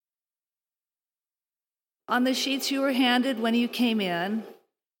On the sheets you were handed when you came in,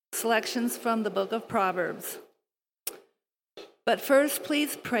 selections from the book of Proverbs. But first,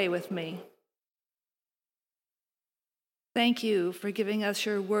 please pray with me. Thank you for giving us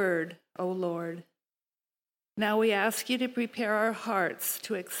your word, O Lord. Now we ask you to prepare our hearts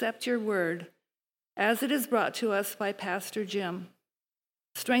to accept your word as it is brought to us by Pastor Jim.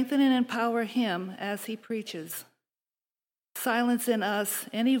 Strengthen and empower him as he preaches. Silence in us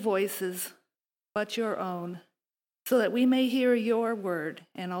any voices but your own, so that we may hear your word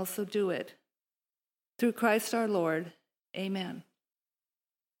and also do it. Through Christ our Lord, amen.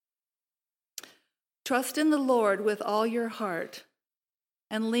 Trust in the Lord with all your heart,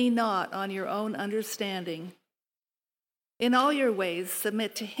 and lean not on your own understanding. In all your ways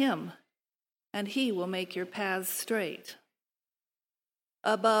submit to him, and he will make your paths straight.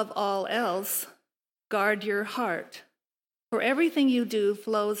 Above all else, guard your heart, for everything you do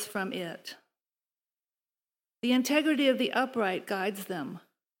flows from it. The integrity of the upright guides them,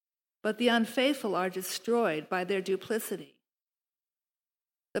 but the unfaithful are destroyed by their duplicity.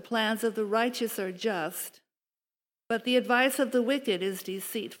 The plans of the righteous are just, but the advice of the wicked is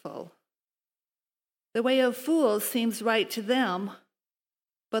deceitful. The way of fools seems right to them,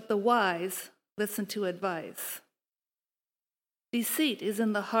 but the wise listen to advice. Deceit is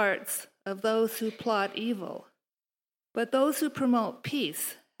in the hearts of those who plot evil, but those who promote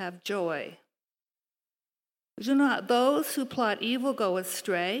peace have joy. Do not those who plot evil go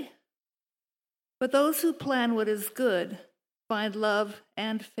astray? But those who plan what is good find love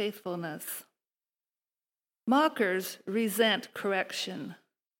and faithfulness. Mockers resent correction,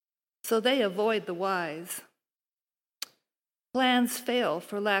 so they avoid the wise. Plans fail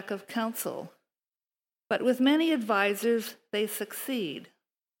for lack of counsel, but with many advisers they succeed.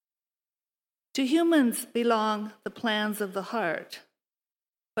 To humans belong the plans of the heart,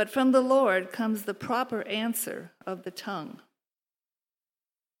 but from the Lord comes the proper answer of the tongue.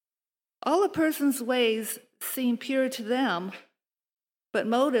 All a person's ways seem pure to them, but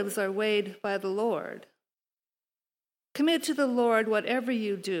motives are weighed by the Lord. Commit to the Lord whatever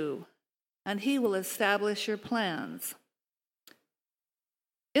you do, and he will establish your plans.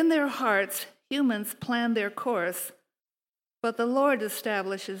 In their hearts, humans plan their course, but the Lord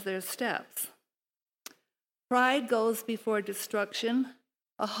establishes their steps. Pride goes before destruction,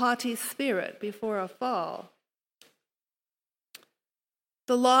 a haughty spirit before a fall.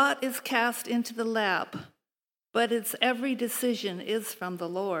 The lot is cast into the lap, but its every decision is from the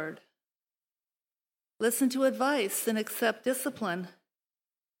Lord. Listen to advice and accept discipline,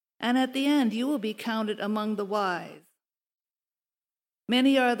 and at the end you will be counted among the wise.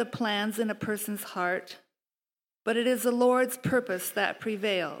 Many are the plans in a person's heart, but it is the Lord's purpose that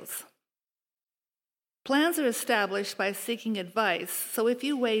prevails. Plans are established by seeking advice, so if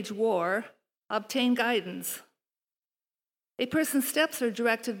you wage war, obtain guidance. A person's steps are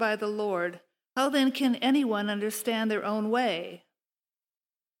directed by the Lord. How then can anyone understand their own way?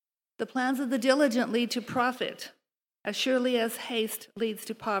 The plans of the diligent lead to profit, as surely as haste leads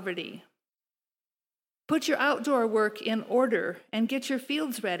to poverty. Put your outdoor work in order and get your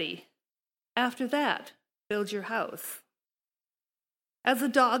fields ready. After that, build your house. As a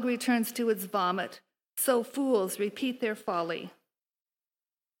dog returns to its vomit, so fools repeat their folly.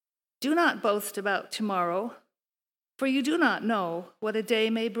 Do not boast about tomorrow, for you do not know what a day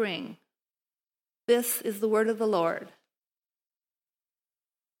may bring. This is the word of the Lord.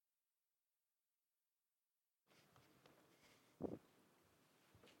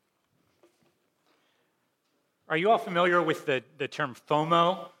 Are you all familiar with the term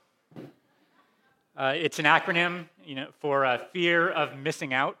FOMO? It's an acronym, for fear of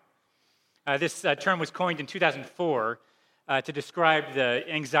missing out. This term was coined in 2004 to describe the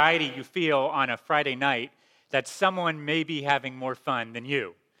anxiety you feel on a Friday night that someone may be having more fun than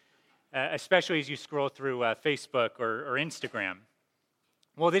you, especially as you scroll through Facebook or Instagram.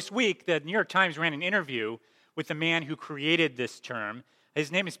 Well, this week, the New York Times ran an interview with the man who created this term.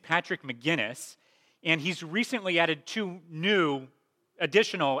 His name is Patrick McGinnis, and he's recently added 2 new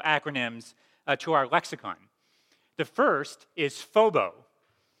additional acronyms to our lexicon. The first is FOBO,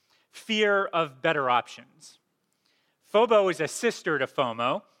 fear of better options. FOBO is a sister to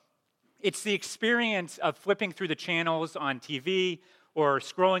FOMO. It's the experience of flipping through the channels on TV or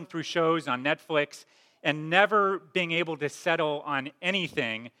scrolling through shows on Netflix and never being able to settle on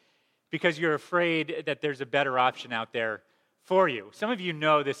anything because you're afraid that there's a better option out there for you. Some of you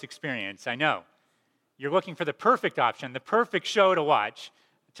know this experience, I know. You're looking for the perfect option, the perfect show to watch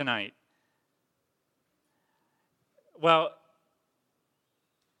tonight. Well,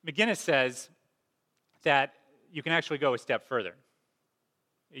 McGinnis says that you can actually go a step further.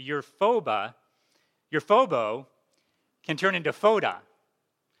 Your FOBA Your phobo can turn into phoda.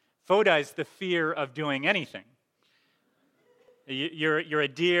 Phoda is the fear of doing anything. You're a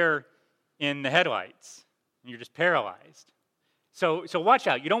deer in the headlights. You're just paralyzed. So watch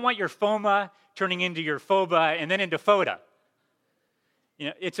out. You don't want your FOMA turning into your phoba and then into phoda.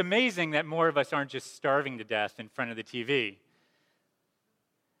 It's amazing that more of us aren't just starving to death in front of the TV.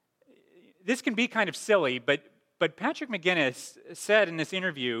 This can be kind of silly, but Patrick McGinnis said in this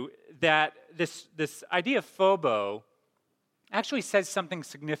interview that this idea of phobo actually says something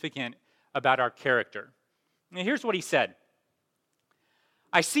significant about our character. And here's what he said.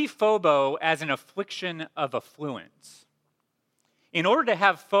 I see phobo as an affliction of affluence. In order to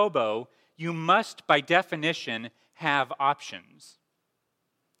have phobo, you must, by definition, have options.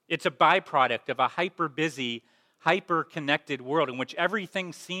 It's a byproduct of a hyper-busy, hyper-connected world in which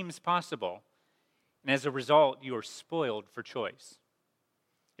everything seems possible. And as a result, you are spoiled for choice.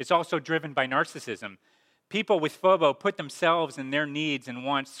 It's also driven by narcissism. People with phobo put themselves and their needs and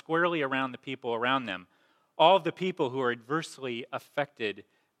wants squarely around the people around them, all of the people who are adversely affected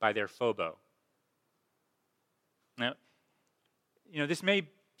by their phobo. Now, this may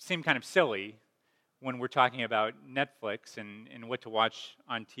seem kind of silly when we're talking about Netflix and what to watch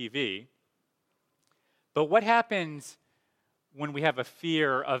on TV. But what happens when we have a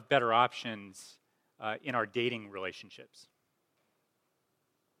fear of better options in our dating relationships?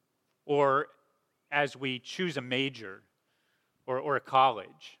 Or as we choose a major or a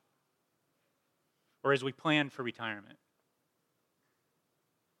college? Or as we plan for retirement?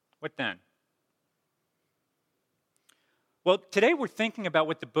 What then? Well, today we're thinking about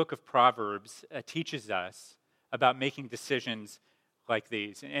what the book of Proverbs teaches us about making decisions like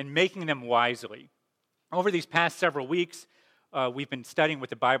these and making them wisely. Over these past several weeks, we've been studying what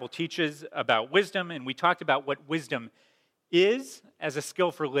the Bible teaches about wisdom, and we talked about what wisdom is as a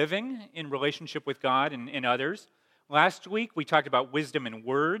skill for living in relationship with God and others. Last week, we talked about wisdom in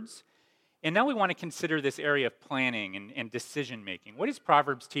words, and now we want to consider this area of planning and decision-making. What does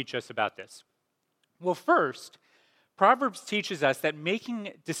Proverbs teach us about this? Well, first, Proverbs teaches us that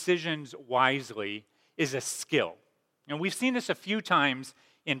making decisions wisely is a skill. And we've seen this a few times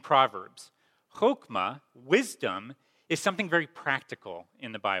in Proverbs. Chokmah, wisdom, is something very practical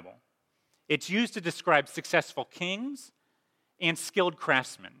in the Bible. It's used to describe successful kings and skilled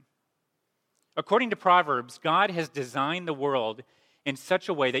craftsmen. According to Proverbs, God has designed the world in such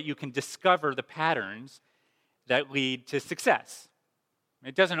a way that you can discover the patterns that lead to success.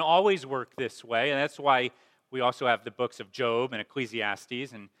 It doesn't always work this way, and that's why we also have the books of Job and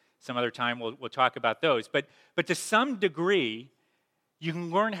Ecclesiastes, and some other time we'll talk about those. But to some degree, you can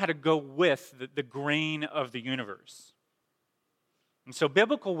learn how to go with the grain of the universe. And so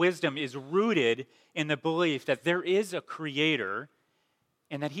biblical wisdom is rooted in the belief that there is a creator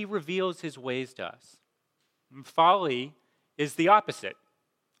and that he reveals his ways to us. And folly is the opposite.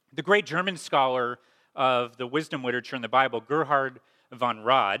 The great German scholar of the wisdom literature in the Bible, Gerhard von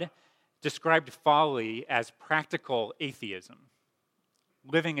Rad, described folly as practical atheism,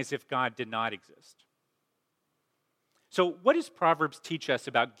 living as if God did not exist. So what does Proverbs teach us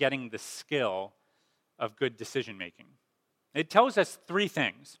about getting the skill of good decision-making? It tells us three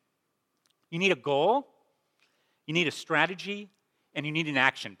things. You need a goal, you need a strategy, and you need an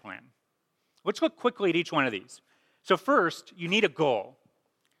action plan. Let's look quickly at each one of these. So first, you need a goal.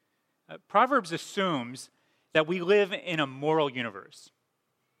 Proverbs assumes that we live in a moral universe.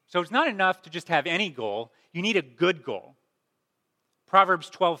 So it's not enough to just have any goal. You need a good goal. Proverbs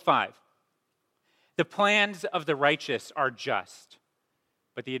 12:5. The plans of the righteous are just,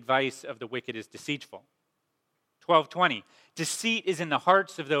 but the advice of the wicked is deceitful. 12:20. Deceit is in the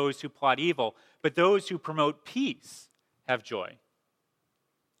hearts of those who plot evil, but those who promote peace have joy.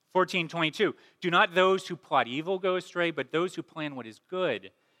 14:22. Do not those who plot evil go astray, but those who plan what is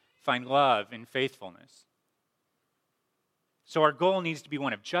good find love and faithfulness. So our goal needs to be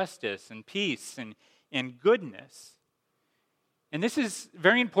one of justice and peace and goodness. And this is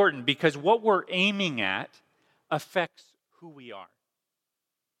very important because what we're aiming at affects who we are.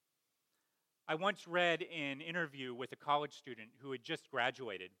 I once read an interview with a college student who had just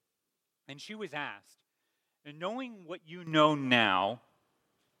graduated, and she was asked, knowing what you know now,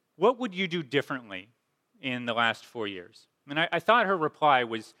 what would you do differently in the last 4 years? And I thought her reply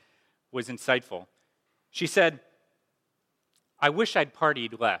was insightful. She said, I wish I'd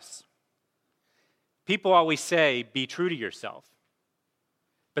partied less. People always say, be true to yourself.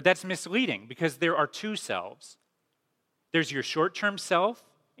 But that's misleading because there are two selves. There's your short-term self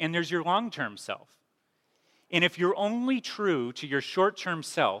and there's your long-term self. And if you're only true to your short-term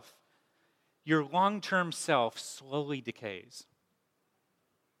self, your long-term self slowly decays.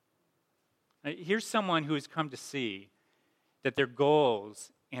 Here's someone who has come to see that their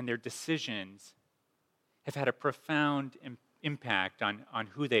goals and their decisions have had a profound impact on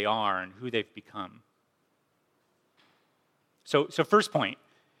who they are and who they've become. So first point,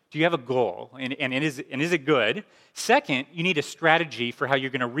 do you have a goal? And is it good? Second, you need a strategy for how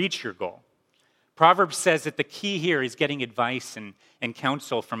you're going to reach your goal. Proverbs says that the key here is getting advice and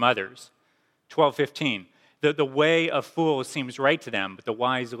counsel from others. 12:15, the way of fools seems right to them, but the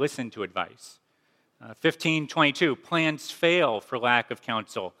wise listen to advice. 15:22, plans fail for lack of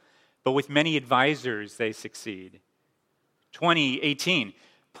counsel, but with many advisors they succeed. 20:18,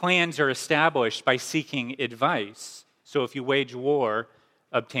 plans are established by seeking advice. So if you wage war,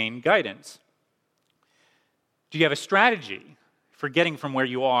 obtain guidance. Do you have a strategy for getting from where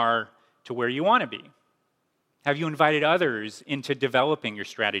you are to where you want to be? Have you invited others into developing your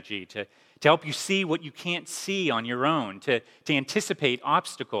strategy to help you see what you can't see on your own, to anticipate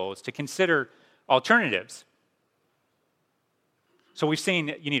obstacles, to consider alternatives? So we've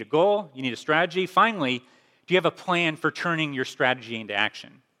seen you need a goal, you need a strategy. Finally, do you have a plan for turning your strategy into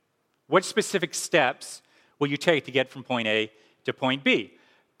action? What specific steps will you take to get from point A to point B?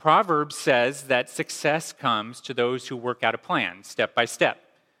 Proverbs says that success comes to those who work out a plan, step by step.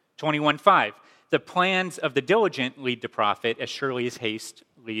 21:5, the plans of the diligent lead to profit as surely as haste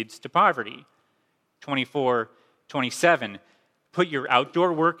leads to poverty. 24:27, put your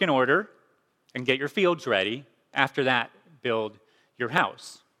outdoor work in order and get your fields ready. After that, build your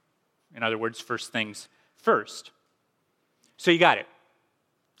house. In other words, first things first. So you got it.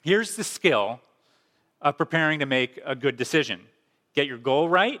 Here's the skill of preparing to make a good decision. Get your goal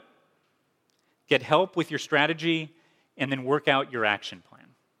right, get help with your strategy, and then work out your action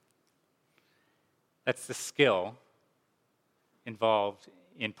plan. That's the skill involved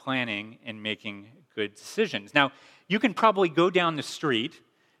in planning and making good decisions. Now, you can probably go down the street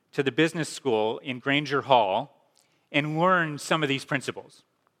to the business school in Granger Hall and learn some of these principles.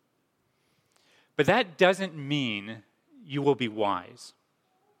 But that doesn't mean you will be wise.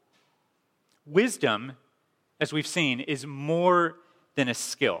 Wisdom, as we've seen, is more than a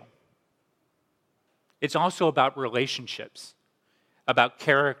skill. It's also about relationships, about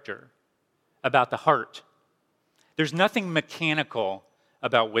character, about the heart. There's nothing mechanical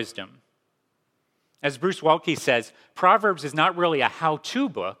about wisdom. As Bruce Waltke says, Proverbs is not really a how-to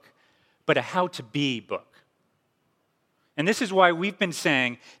book, but a how-to-be book. And this is why we've been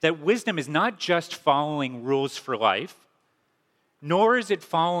saying that wisdom is not just following rules for life, nor is it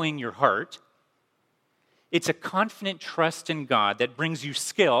following your heart. It's a confident trust in God that brings you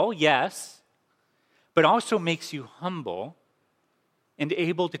skill, yes, but also makes you humble and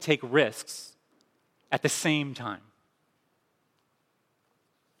able to take risks at the same time.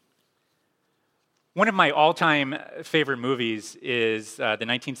 One of my all-time favorite movies is the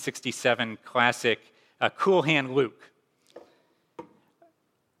 1967 classic Cool Hand Luke.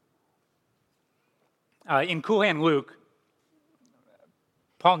 In Cool Hand Luke,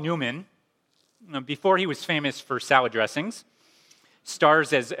 Paul Newman, before he was famous for salad dressings,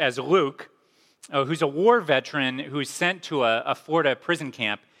 stars as Luke, who's a war veteran who's sent to a Florida prison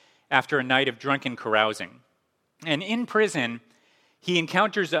camp after a night of drunken carousing. And in prison, he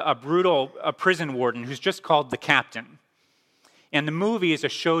encounters a brutal prison warden who's just called the captain. And the movie is a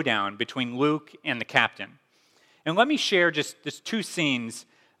showdown between Luke and the captain. And let me share just two scenes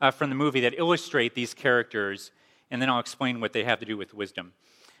from the movie that illustrate these characters, and then I'll explain what they have to do with wisdom.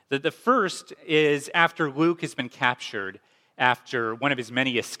 The first is after Luke has been captured after one of his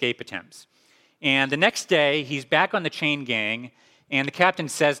many escape attempts. And the next day, he's back on the chain gang, and the captain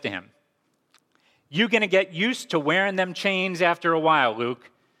says to him, "You're going to get used to wearing them chains after a while, Luke,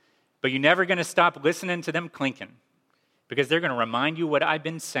 but you're never going to stop listening to them clinking, because they're going to remind you what I've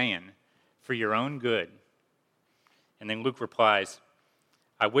been saying for your own good." And then Luke replies,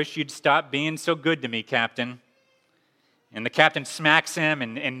 "I wish you'd stop being so good to me, Captain." And the captain smacks him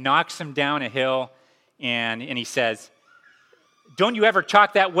and knocks him down a hill, and he says, "Don't you ever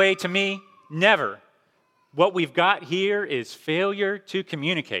talk that way to me? Never. What we've got here is failure to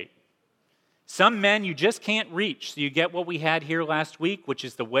communicate. Some men you just can't reach, so you get what we had here last week, which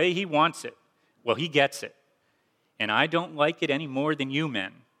is the way he wants it. Well, he gets it. And I don't like it any more than you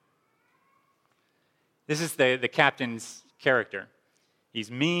men." This is the captain's character.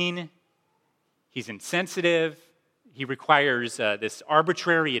 He's mean, he's insensitive, he requires this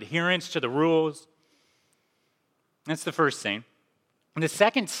arbitrary adherence to the rules. That's the first scene. And the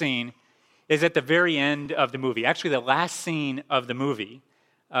second scene is at the very end of the movie, actually the last scene of the movie.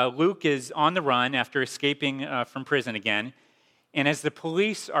 Luke is on the run after escaping from prison again, and as the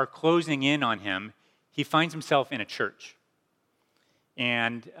police are closing in on him, he finds himself in a church.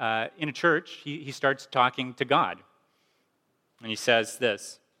 And in a church, he starts talking to God. And he says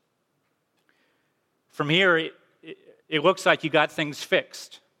this: "From here, it looks like you got things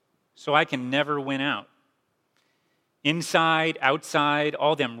fixed, so I can never win out. Inside, outside,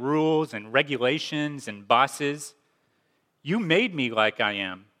 all them rules and regulations and bosses, you made me like I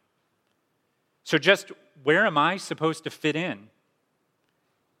am. So just where am I supposed to fit in?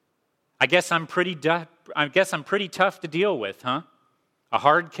 I guess I'm pretty tough to deal with, huh? A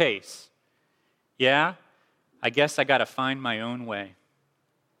hard case. Yeah, I guess I got to find my own way."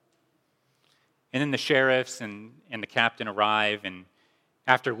 And then the sheriffs and the captain arrive, and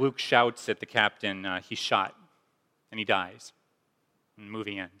after Luke shouts at the captain, he's shot, and he dies. And the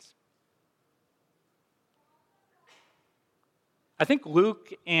movie ends. I think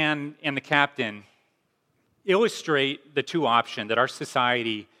Luke and the captain illustrate the two options that our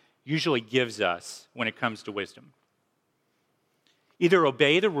society usually gives us when it comes to wisdom. Either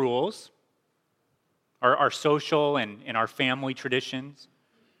obey the rules, our social and our family traditions,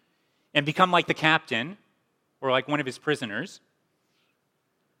 and become like the captain or like one of his prisoners,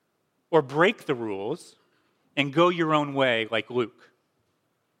 or break the rules and go your own way like Luke.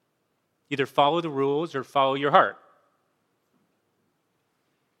 Either follow the rules or follow your heart.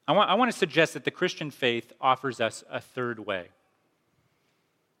 I want to suggest that the Christian faith offers us a third way.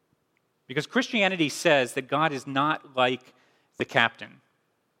 Because Christianity says that God is not like the captain.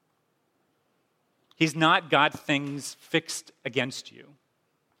 He's not got things fixed against you.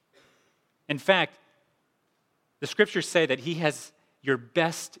 In fact, the scriptures say that he has your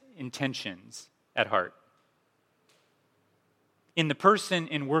best intentions at heart. In the person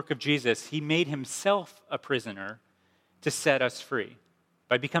and work of Jesus, he made himself a prisoner to set us free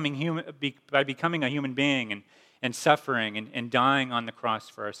by becoming a human being and suffering and dying on the cross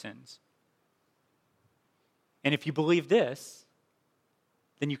for our sins. And if you believe this,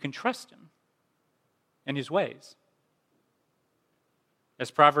 then you can trust him and his ways. As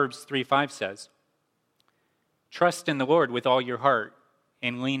Proverbs 3:5 says, "Trust in the Lord with all your heart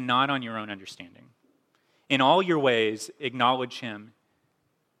and lean not on your own understanding. In all your ways acknowledge him,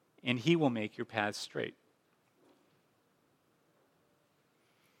 and he will make your paths straight."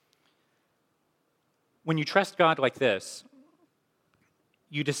 When you trust God like this,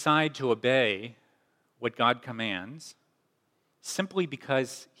 you decide to obey what God commands simply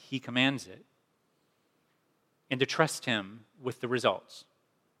because he commands it, and to trust him with the results.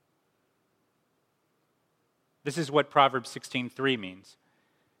 This is what Proverbs 16:3 means.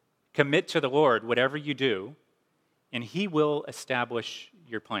 Commit to the Lord whatever you do, and he will establish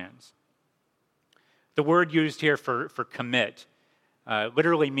your plans. The word used here for commit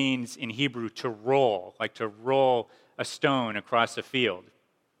literally means in Hebrew to roll, like to roll a stone across a field.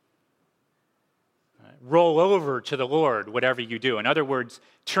 Roll over to the Lord whatever you do. In other words,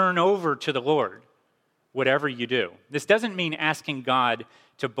 turn over to the Lord whatever you do. This doesn't mean asking God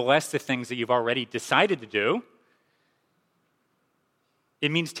to bless the things that you've already decided to do. It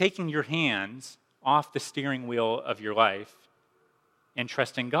means taking your hands off the steering wheel of your life and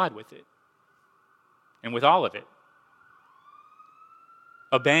trusting God with it and with all of it.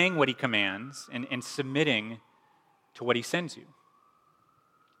 Obeying what he commands and submitting to what he sends you.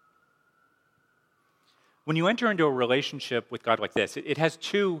 When you enter into a relationship with God like this, it has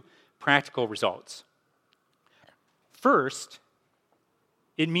two practical results. First,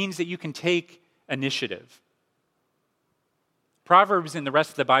 it means that you can take initiative. Proverbs and the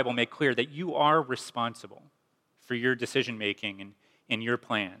rest of the Bible make clear that you are responsible for your decision-making and your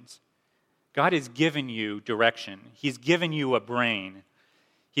plans. God has given you direction. He's given you a brain.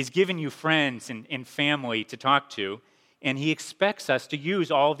 He's given you friends and family to talk to, and he expects us to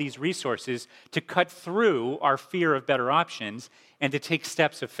use all these resources to cut through our fear of better options and to take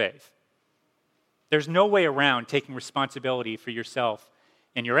steps of faith. There's no way around taking responsibility for yourself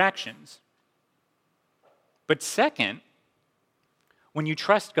and your actions. But second, when you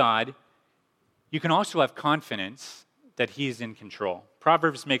trust God, you can also have confidence that he is in control.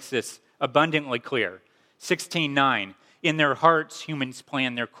 Proverbs makes this abundantly clear. 16:9, in their hearts humans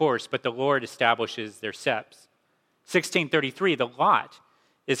plan their course, but the Lord establishes their steps. 16:33, the lot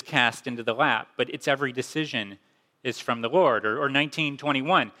is cast into the lap, but its every decision is from the Lord. Or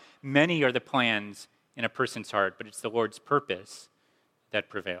 19:21, many are the plans in a person's heart, but it's the Lord's purpose that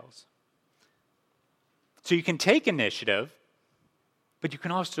prevails. So you can take initiative, but you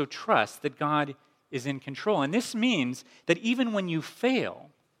can also trust that God is in control. And this means that even when you fail,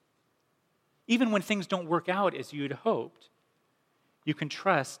 even when things don't work out as you'd hoped, you can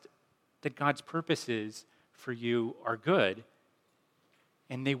trust that God's purposes for you are good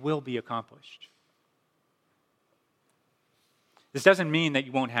and they will be accomplished. This doesn't mean that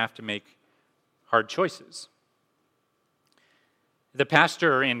you won't have to make hard choices. The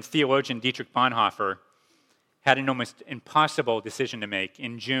pastor and theologian Dietrich Bonhoeffer had an almost impossible decision to make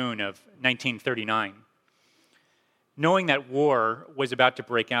in June of 1939. Knowing that war was about to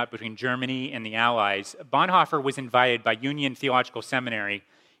break out between Germany and the Allies, Bonhoeffer was invited by Union Theological Seminary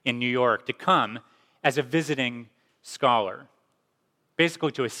in New York to come as a visiting scholar,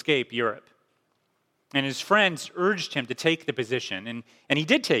 basically to escape Europe. And his friends urged him to take the position, and he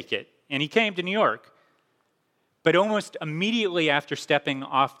did take it, and he came to New York. But almost immediately after stepping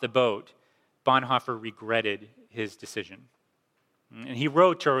off the boat, Bonhoeffer regretted his decision. And he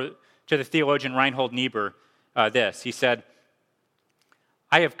wrote to the theologian Reinhold Niebuhr this. He said,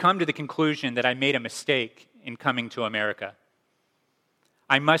 "I have come to the conclusion that I made a mistake in coming to America.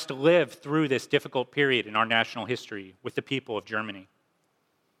 I must live through this difficult period in our national history with the people of Germany.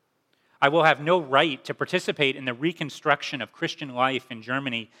 I will have no right to participate in the reconstruction of Christian life in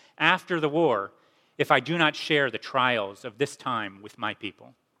Germany after the war if I do not share the trials of this time with my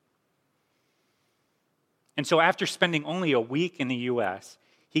people." And so after spending only a week in the U.S.,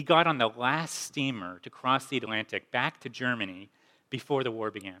 he got on the last steamer to cross the Atlantic back to Germany before the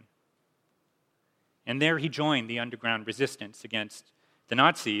war began. And there he joined the underground resistance against the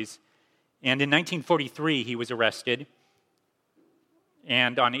Nazis. And in 1943, he was arrested.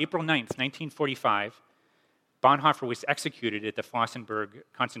 And on April 9th, 1945, Bonhoeffer was executed at the Flossenburg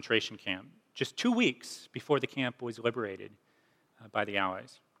concentration camp, just 2 weeks before the camp was liberated by the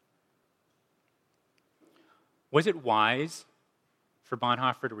Allies. Was it wise for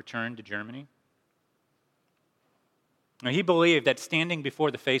Bonhoeffer to return to Germany? Now, he believed that standing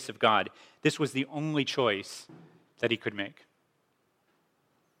before the face of God, this was the only choice that he could make.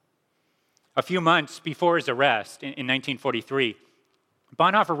 A few months before his arrest in 1943,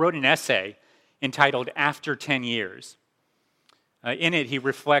 Bonhoeffer wrote an essay entitled After 10 Years. In it, he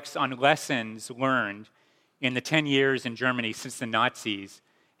reflects on lessons learned in the 10 years in Germany since the Nazis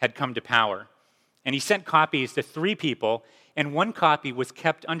had come to power. And he sent copies to 3 people, and 1 copy was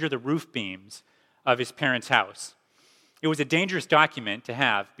kept under the roof beams of his parents' house. It was a dangerous document to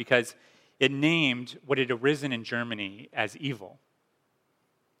have because it named what had arisen in Germany as evil.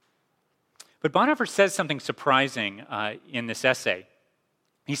 But Bonhoeffer says something surprising in this essay.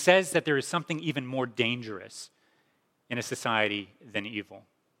 He says that there is something even more dangerous in a society than evil.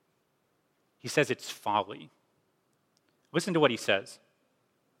 He says it's folly. Listen to what he says.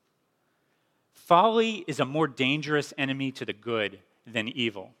 "Folly is a more dangerous enemy to the good than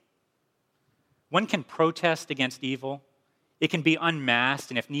evil. One can protest against evil. It can be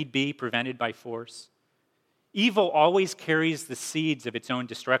unmasked and, if need be, prevented by force. Evil always carries the seeds of its own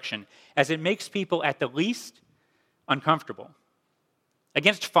destruction, as it makes people at the least uncomfortable.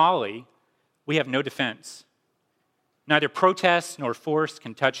 Against folly, we have no defense. Neither protest nor force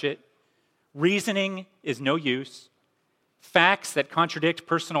can touch it. Reasoning is no use. Facts that contradict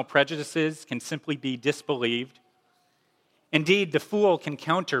personal prejudices can simply be disbelieved. Indeed, the fool can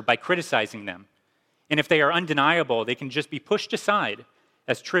counter by criticizing them, and if they are undeniable, they can just be pushed aside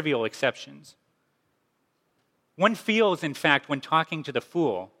as trivial exceptions. One feels, in fact, when talking to the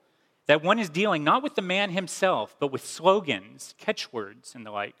fool, that one is dealing not with the man himself, but with slogans, catchwords, and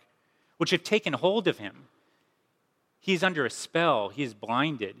the like, which have taken hold of him. He is under a spell. He is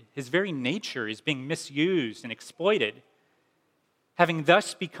blinded. His very nature is being misused and exploited. Having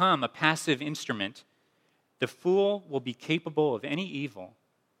thus become a passive instrument, the fool will be capable of any evil,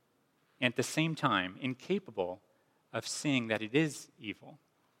 and at the same time, incapable of seeing that it is evil."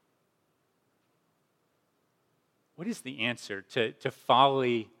 What is the answer to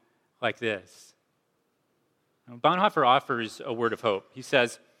folly like this? Bonhoeffer offers a word of hope. He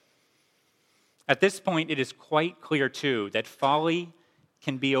says, "At this point, it is quite clear, too, that folly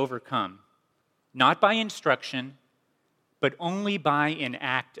can be overcome, not by instruction, but only by an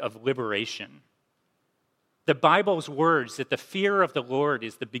act of liberation. The Bible's words that the fear of the Lord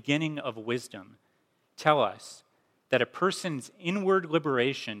is the beginning of wisdom tell us that a person's inward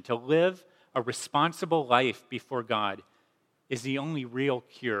liberation to live a responsible life before God is the only real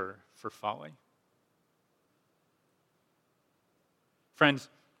cure for folly." Friends,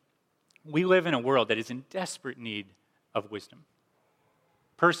 we live in a world that is in desperate need of wisdom,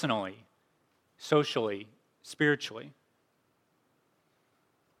 personally, socially, spiritually.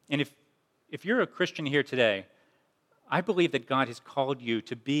 And if you're a Christian here today, I believe that God has called you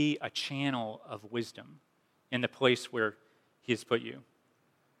to be a channel of wisdom in the place where He has put you.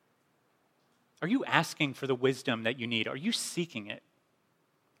 Are you asking for the wisdom that you need? Are you seeking it?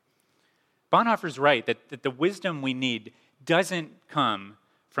 Bonhoeffer's right that the wisdom we need doesn't come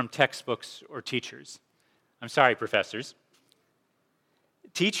from textbooks or teachers. I'm sorry, professors.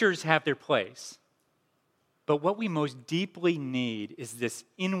 Teachers have their place, but what we most deeply need is this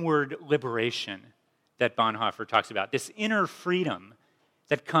inward liberation that Bonhoeffer talks about, this inner freedom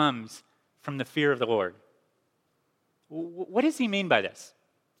that comes from the fear of the Lord. What does he mean by this?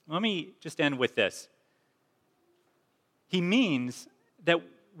 Let me just end with this. He means that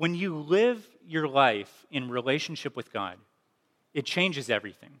when you live your life in relationship with God, it changes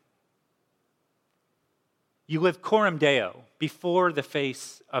everything. You live coram Deo, before the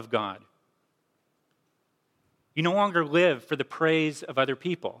face of God. You no longer live for the praise of other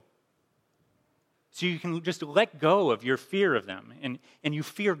people. So you can just let go of your fear of them, and you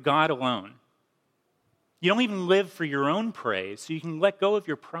fear God alone. You don't even live for your own praise, so you can let go of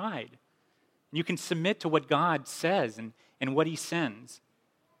your pride. You can submit to what God says and what he sends.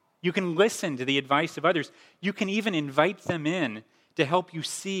 You can listen to the advice of others. You can even invite them in to help you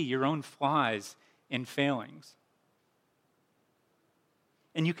see your own flaws and failings.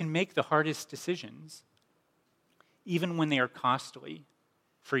 And you can make the hardest decisions, even when they are costly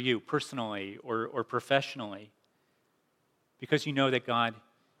for you personally or professionally, because you know that God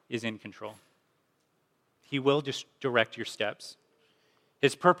is in control. He will just direct your steps.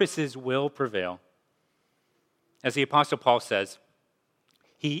 His purposes will prevail. As the Apostle Paul says,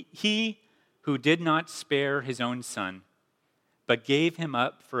 he who did not spare his own son, but gave him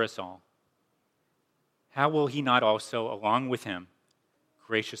up for us all, how will he not also, along with him,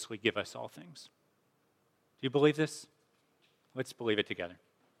 graciously give us all things? Do you believe this? Let's believe it together.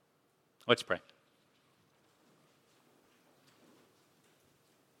 Let's pray.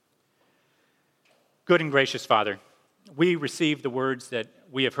 Good and gracious Father, we receive the words that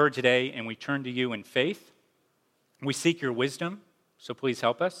we have heard today, and we turn to you in faith. We seek your wisdom, so please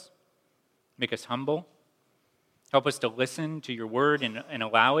help us. Make us humble. Help us to listen to your word and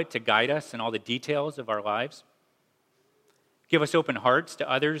allow it to guide us in all the details of our lives. Give us open hearts to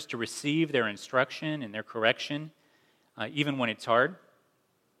others to receive their instruction and their correction, even when it's hard.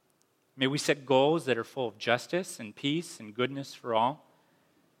 May we set goals that are full of justice and peace and goodness for all.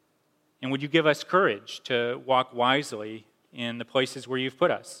 And would you give us courage to walk wisely in the places where you've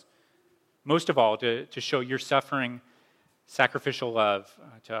put us? Most of all, to show your suffering, sacrificial love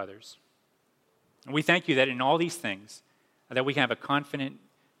to others. And we thank you that in all these things, that we have a confident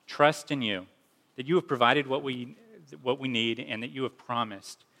trust in you, that you have provided what we need, and that you have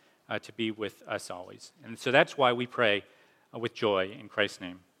promised to be with us always. And so that's why we pray with joy in Christ's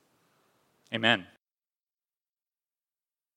name. Amen.